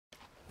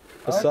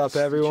What's up,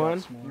 everyone?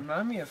 You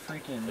remind me of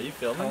freaking. Are you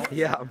filming?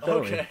 Yeah, I'm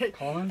filming. Okay.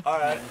 Colin?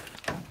 Alright.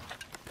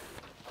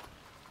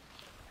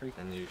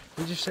 And you.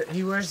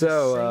 He wears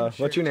So, the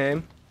same what's your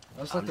name?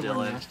 I was like the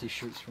Dylan. nasty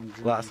shirts from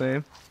Germany. Last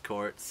name?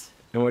 Courts.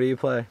 And what do you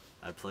play?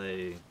 I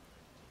play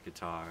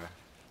guitar.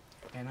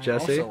 And I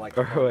Jesse? also like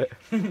Or to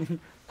what?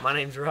 My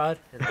name's Rod,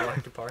 and I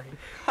like to party.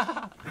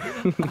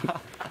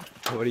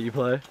 What do you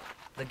play?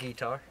 The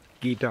guitar.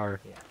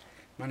 Guitar.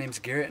 My name's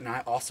Garrett, and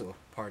I also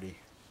party.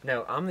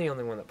 No, I'm the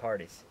only one that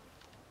parties.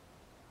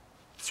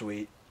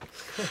 Sweet.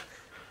 And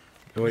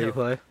what do you No.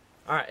 play?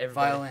 All right,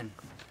 everybody. Violin.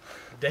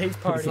 Dave's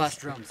parties. Slash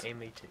drums. And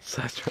me too.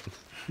 Slash drums.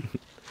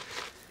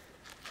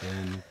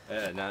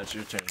 And now it's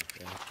your turn.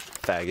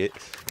 Faggot.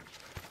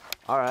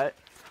 Alright.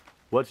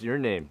 What's your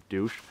name,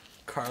 douche?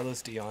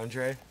 Carlos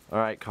DeAndre.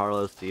 Alright,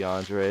 Carlos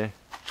DeAndre.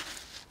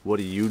 What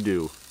do you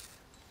do?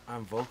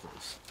 I'm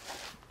vocals.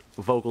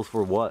 Vocals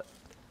for what?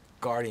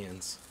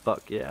 Guardians.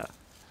 Fuck yeah.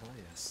 Oh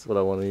yes. That's what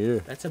I want to hear.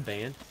 That's a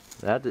band.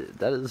 That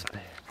is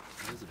bad.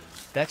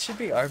 That should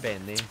be our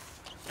band name.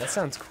 That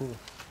sounds cool.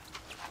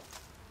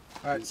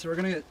 Alright, so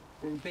we're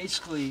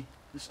basically,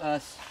 this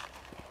us,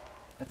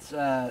 that's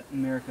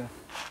America.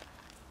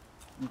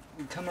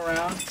 We come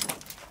around,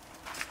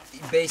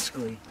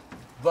 basically,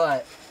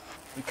 but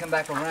we come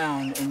back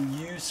around and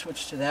you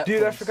switch to that Dude,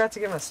 I place. forgot to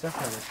get my stuff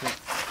on this.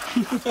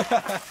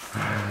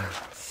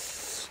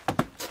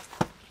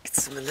 Get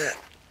some of that.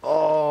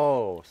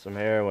 Oh, some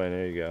heroin.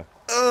 There you go.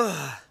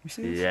 You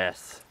see this?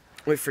 Yes.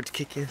 Wait for it to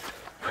kick in.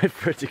 Wait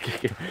for it to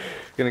kick in.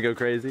 Gonna go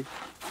crazy?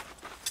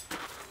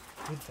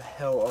 What the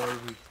hell are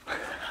we?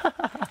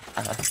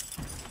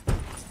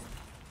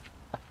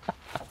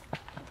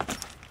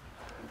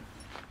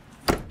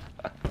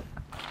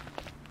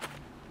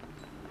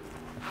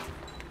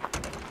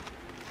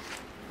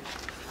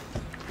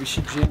 We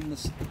should jam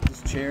this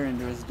chair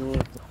into his door.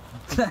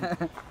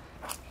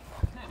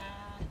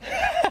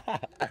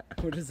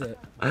 What is it?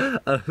 I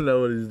don't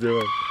know what he's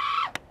doing.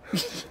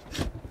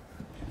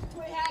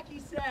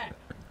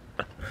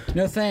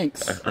 No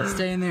thanks.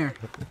 Stay in there.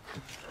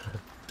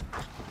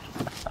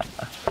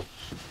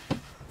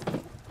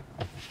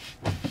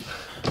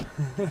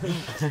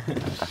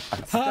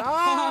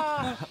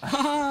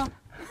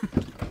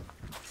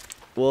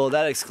 Well,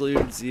 that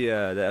excludes the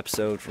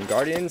episode from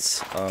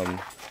Guardians.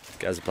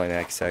 Guys are playing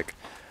hacky sack.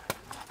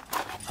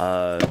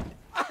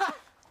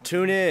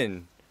 Tune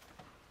in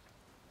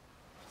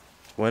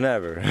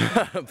whenever.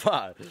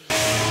 Bye.